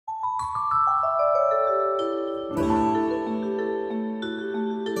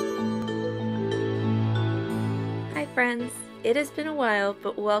friends! It has been a while,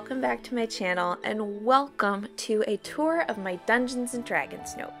 but welcome back to my channel and welcome to a tour of my Dungeons &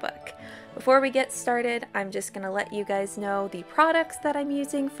 Dragons notebook. Before we get started, I'm just going to let you guys know the products that I'm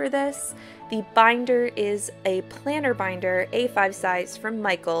using for this. The binder is a planner binder, A5 size from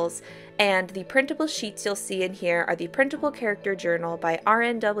Michaels, and the printable sheets you'll see in here are the Printable Character Journal by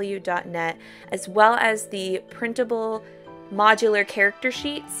rnw.net, as well as the printable modular character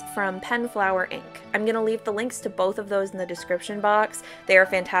sheets from Penflower Ink. I'm going to leave the links to both of those in the description box. They are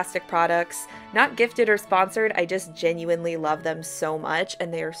fantastic products. Not gifted or sponsored, I just genuinely love them so much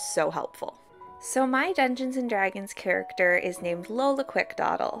and they are so helpful. So my Dungeons & Dragons character is named Lola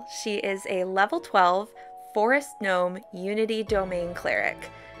Quickdoddle. She is a level 12 Forest Gnome Unity Domain Cleric.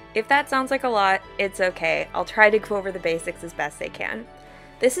 If that sounds like a lot, it's okay. I'll try to go over the basics as best I can.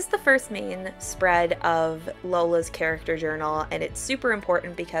 This is the first main spread of Lola's character journal, and it's super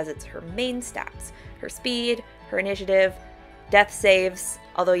important because it's her main stats. Her speed, her initiative, death saves,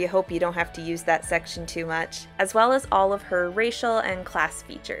 although you hope you don't have to use that section too much, as well as all of her racial and class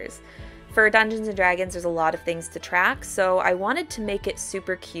features. For Dungeons & Dragons, there's a lot of things to track, so I wanted to make it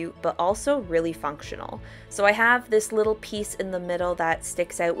super cute, but also really functional. So I have this little piece in the middle that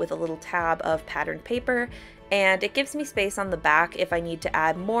sticks out with a little tab of patterned paper, and it gives me space on the back if I need to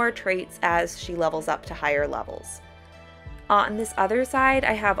add more traits as she levels up to higher levels. On this other side,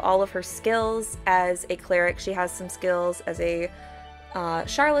 I have all of her skills. As a cleric, she has some skills. As a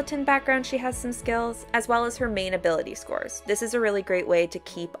charlatan background, she has some skills, as well as her main ability scores. This is a really great way to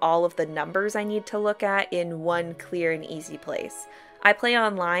keep all of the numbers I need to look at in one clear and easy place. I play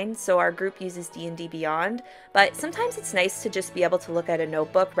online, so our group uses D&D Beyond, but sometimes it's nice to just be able to look at a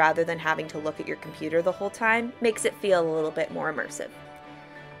notebook rather than having to look at your computer the whole time. Makes it feel a little bit more immersive.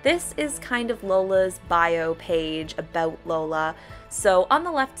 This is kind of Lola's bio page about Lola. So on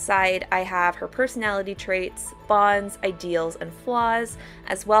the left side, I have her personality traits, bonds, ideals, and flaws,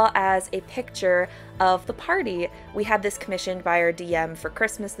 as well as a picture of the party. We had this commissioned by our DM for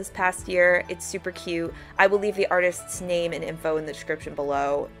Christmas this past year. It's super cute. I will leave the artist's name and info in the description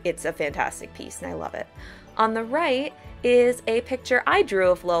below. It's a fantastic piece and I love it. On the right is a picture I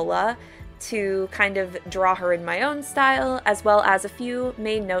drew of Lola to kind of draw her in my own style, as well as a few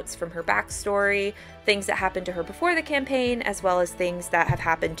main notes from her backstory, things that happened to her before the campaign, as well as things that have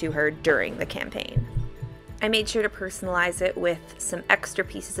happened to her during the campaign. I made sure to personalize it with some extra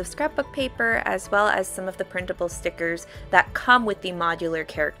pieces of scrapbook paper, as well as some of the printable stickers that come with the modular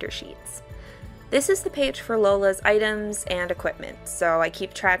character sheets. This is the page for Lola's items and equipment, so I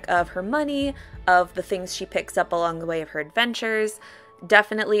keep track of her money, of the things she picks up along the way of her adventures.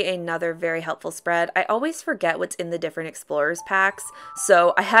 Definitely another very helpful spread. I always forget what's in the different explorers packs,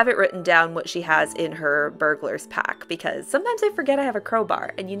 so I have it written down what she has in her burglars pack, because sometimes I forget I have a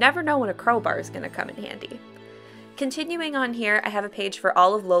crowbar, and you never know when a crowbar is going to come in handy. Continuing on here, I have a page for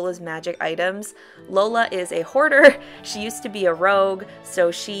all of Lola's magic items. Lola is a hoarder. She used to be a rogue, so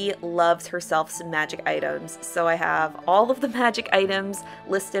she loves herself some magic items. So I have all of the magic items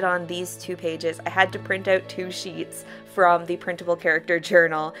listed on these two pages. I had to print out 2 sheets from the Printable Character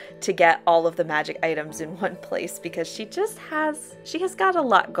Journal to get all of the magic items in one place because she has got a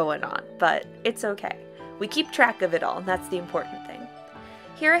lot going on, but it's okay. We keep track of it all, and that's the important thing.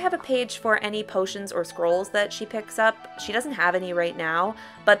 Here I have a page for any potions or scrolls that she picks up. She doesn't have any right now,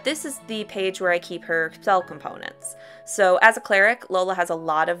 but this is the page where I keep her spell components. So as a cleric, Lola has a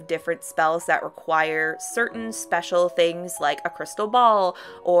lot of different spells that require certain special things like a crystal ball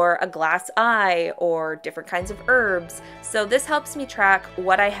or a glass eye or different kinds of herbs. So this helps me track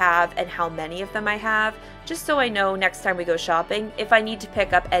what I have and how many of them I have, just so I know next time we go shopping if I need to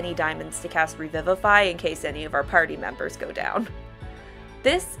pick up any diamonds to cast Revivify in case any of our party members go down.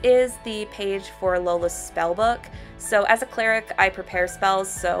 This is the page for Lola's spellbook. So as a cleric, I prepare spells,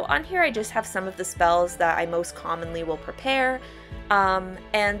 so on here I just have some of the spells that I most commonly will prepare.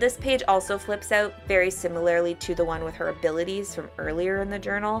 And this page also flips out very similarly to the one with her abilities from earlier in the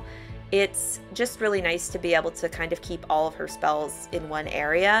journal. It's just really nice to be able to kind of keep all of her spells in one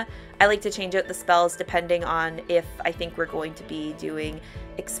area. I like to change out the spells depending on if I think we're going to be doing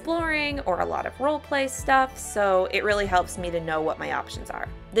exploring or a lot of roleplay stuff, so it really helps me to know what my options are.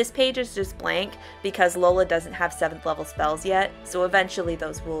 This page is just blank because Lola doesn't have 7th level spells yet, so eventually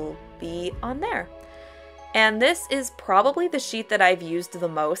those will be on there. And this is probably the sheet that I've used the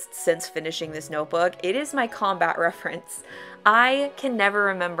most since finishing this notebook. It is my combat reference. I can never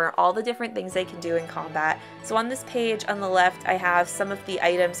remember all the different things I can do in combat. So on this page on the left, I have some of the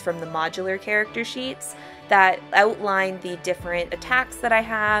items from the modular character sheets that outline the different attacks that I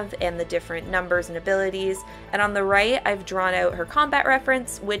have and the different numbers and abilities. And on the right, I've drawn out her combat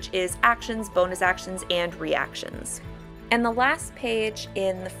reference, which is actions, bonus actions, and reactions. And the last page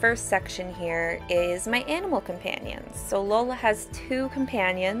in the first section here is my animal companions. So Lola has 2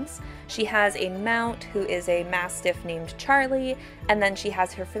 companions. She has a mount who is a mastiff named Charlie, and then she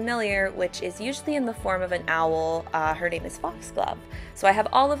has her familiar, which is usually in the form of an owl. Her name is Foxglove. So I have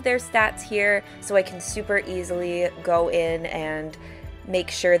all of their stats here, so I can super easily go in and make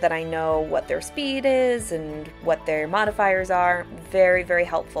sure that I know what their speed is and what their modifiers are. Very, very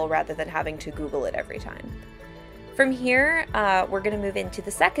helpful rather than having to Google it every time. From here, we're going to move into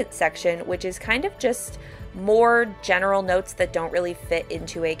the second section, which is kind of just more general notes that don't really fit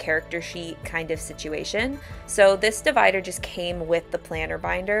into a character sheet kind of situation. So this divider just came with the planner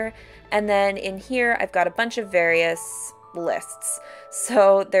binder, and then in here I've got a bunch of various lists.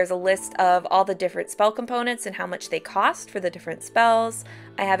 So there's a list of all the different spell components and how much they cost for the different spells.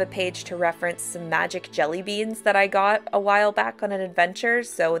 I have a page to reference some magic jelly beans that I got a while back on an adventure,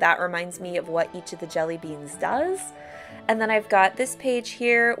 so that reminds me of what each of the jelly beans does. And then I've got this page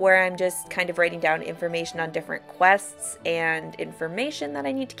here where I'm just kind of writing down information on different quests and information that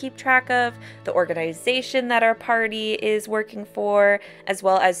I need to keep track of, the organization that our party is working for, as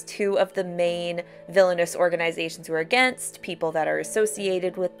well as 2 of the main villainous organizations we're against, people that are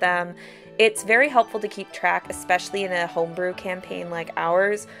associated with them. It's very helpful to keep track, especially in a homebrew campaign like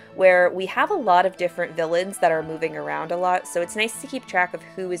ours, where we have a lot of different villains that are moving around a lot, so it's nice to keep track of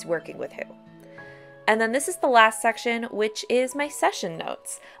who is working with who. And then this is the last section, which is my session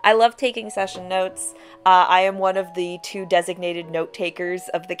notes. I love taking session notes. I am one of the 2 designated note takers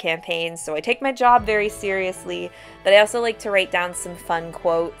of the campaign, so I take my job very seriously, but I also like to write down some fun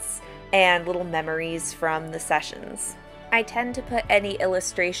quotes and little memories from the sessions. I tend to put any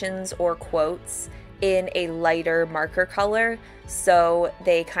illustrations or quotes in a lighter marker color, so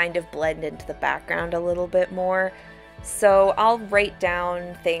they kind of blend into the background a little bit more. So I'll write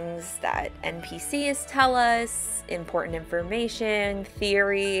down things that NPCs tell us, important information,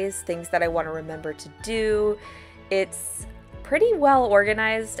 theories, things that I want to remember to do. It's pretty well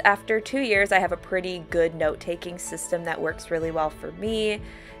organized. After 2 years, I have a pretty good note-taking system that works really well for me,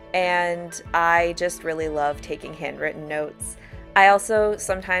 and I just really love taking handwritten notes. I also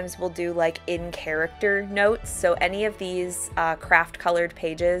sometimes will do like in-character notes, so any of these craft-colored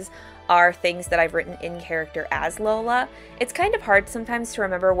pages are things that I've written in character as Lola. It's kind of hard sometimes to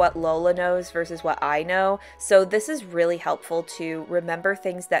remember what Lola knows versus what I know, so this is really helpful to remember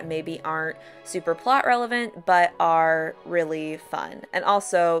things that maybe aren't super plot relevant but are really fun. And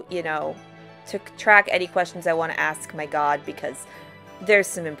also, you know, to track any questions I want to ask my god, because there's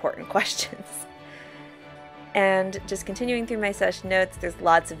some important questions. And just continuing through my session notes, there's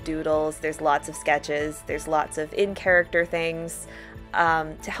lots of doodles, there's lots of sketches, there's lots of in-character things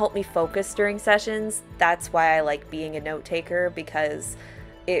to help me focus during sessions. That's why I like being a note taker, because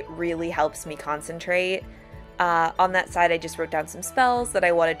it really helps me concentrate. On that side, I just wrote down some spells that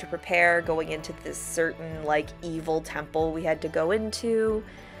I wanted to prepare going into this certain like evil temple we had to go into.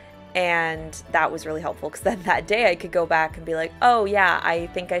 And that was really helpful, because then that day I could go back and be like, oh yeah, I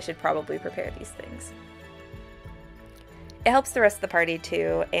think I should probably prepare these things. It helps the rest of the party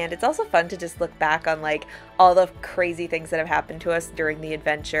too, and it's also fun to just look back on like all the crazy things that have happened to us during the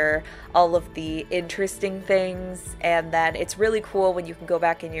adventure, all of the interesting things, and then it's really cool when you can go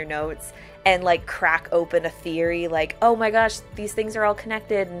back in your notes and like crack open a theory like, oh my gosh, these things are all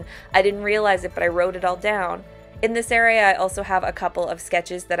connected and I didn't realize it, but I wrote it all down. In this area, I also have a couple of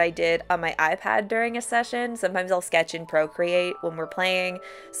sketches that I did on my iPad during a session. Sometimes I'll sketch in Procreate when we're playing,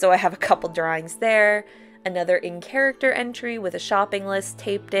 so I have a couple drawings there. Another in-character entry with a shopping list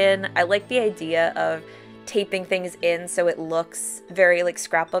taped in. I like the idea of taping things in so it looks very like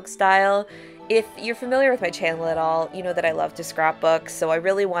scrapbook style. If you're familiar with my channel at all, you know that I love to scrapbook, so I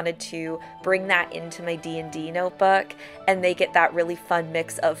really wanted to bring that into my D&D notebook and make it that really fun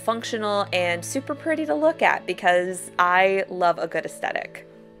mix of functional and super pretty to look at, because I love a good aesthetic.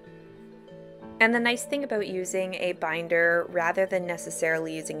 And the nice thing about using a binder rather than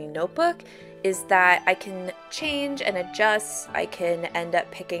necessarily using a notebook is that I can change and adjust. I can end up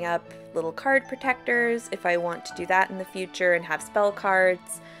picking up little card protectors if I want to do that in the future and have spell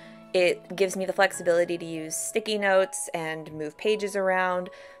cards. It gives me the flexibility to use sticky notes and move pages around,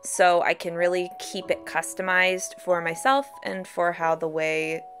 so I can really keep it customized for myself and for how the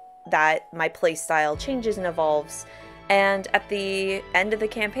way that my playstyle changes and evolves. And at the end of the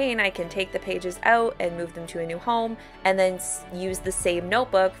campaign, I can take the pages out and move them to a new home, and then use the same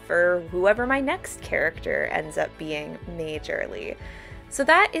notebook for whoever my next character ends up being majorly. So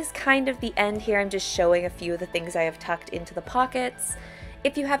that is kind of the end here. I'm just showing a few of the things I have tucked into the pockets.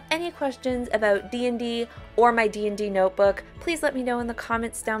 If you have any questions about D&D or my D&D notebook, please let me know in the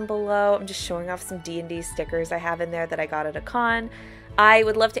comments down below. I'm just showing off some D&D stickers I have in there that I got at a con. I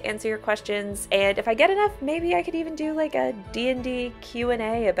would love to answer your questions, and if I get enough, maybe I could even do like a D&D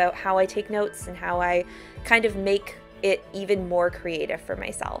Q&A about how I take notes and how I kind of make it even more creative for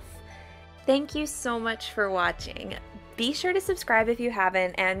myself. Thank you so much for watching. Be sure to subscribe if you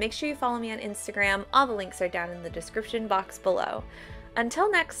haven't, and make sure you follow me on Instagram. All the links are down in the description box below.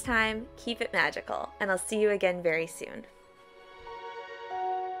 Until next time, keep it magical, and I'll see you again very soon.